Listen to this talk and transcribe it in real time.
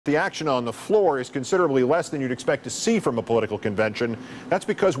The action on the floor is considerably less than you'd expect to see from a political convention. That's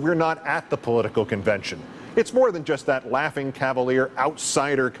because we're not at the political convention. It's more than just that laughing, cavalier,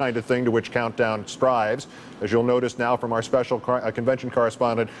 outsider kind of thing to which Countdown strives. As you'll notice now from our special convention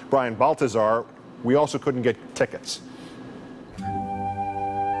correspondent, Brian Balthazar, we also couldn't get tickets.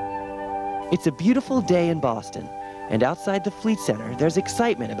 It's a beautiful day in Boston, and outside the Fleet Center, there's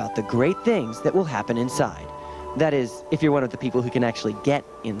excitement about the great things that will happen inside. That is, if you're one of the people who can actually get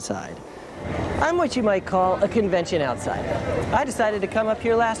inside. I'm what you might call a convention outsider. I decided to come up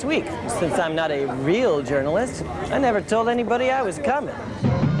here last week. Since I'm not a real journalist, I never told anybody I was coming.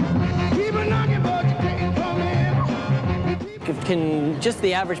 Can just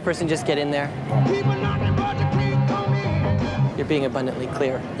the average person just get in there? You're being abundantly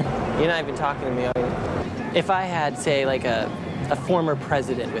clear. You're not even talking to me, are you? If I had, say, like a former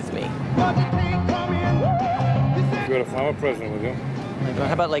president with me. You got a former president with you?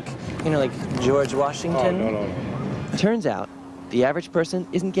 How about like George Washington? Oh, no. Turns out, the average person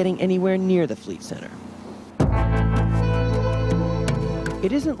isn't getting anywhere near the Fleet Center.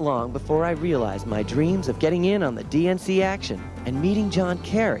 It isn't long before I realize my dreams of getting in on the DNC action and meeting John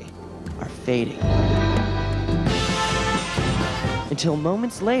Kerry are fading. Until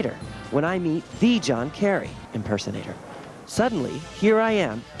moments later, when I meet the John Kerry impersonator. Suddenly, here I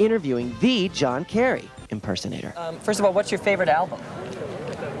am interviewing the John Kerry impersonator. First of all, what's your favorite album?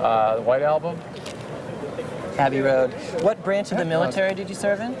 The White Album? Abbey Road. What branch of the military did you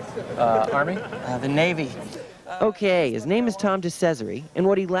serve in? Army? The Navy. Okay, his name is Tom DeCesare, and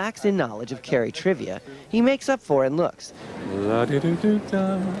what he lacks in knowledge of Kerry trivia, he makes up for in looks.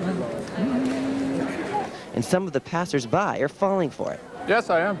 And some of the passers-by are falling for it. Yes,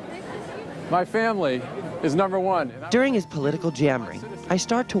 I am. My family is #1. During his political jammering, I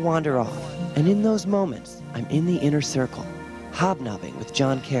start to wander off, and in those moments, I'm in the inner circle, hobnobbing with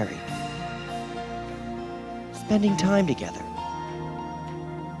John Kerry, spending time together,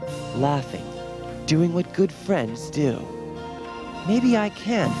 laughing, doing what good friends do. Maybe I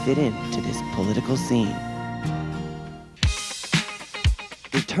can fit into this political scene.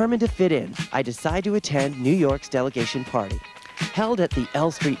 Determined to fit in, I decide to attend New York's delegation party. Held at the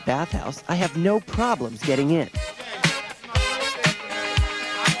L Street bathhouse, I have no problems getting in.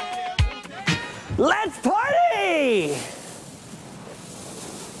 Let's party!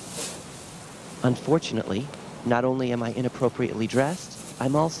 Unfortunately, not only am I inappropriately dressed,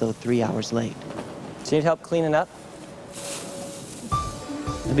 I'm also 3 hours late. Do you need help cleaning up?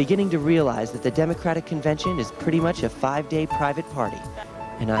 I'm beginning to realize that the Democratic Convention is pretty much a 5-day private party,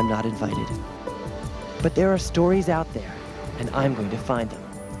 and I'm not invited. But there are stories out there, and I'm going to find them,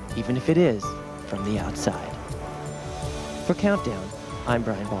 even if it is from the outside. For Countdown, I'm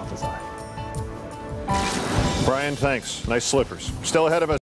Brian Balthazar. Brian, thanks. Nice slippers. Still ahead of us.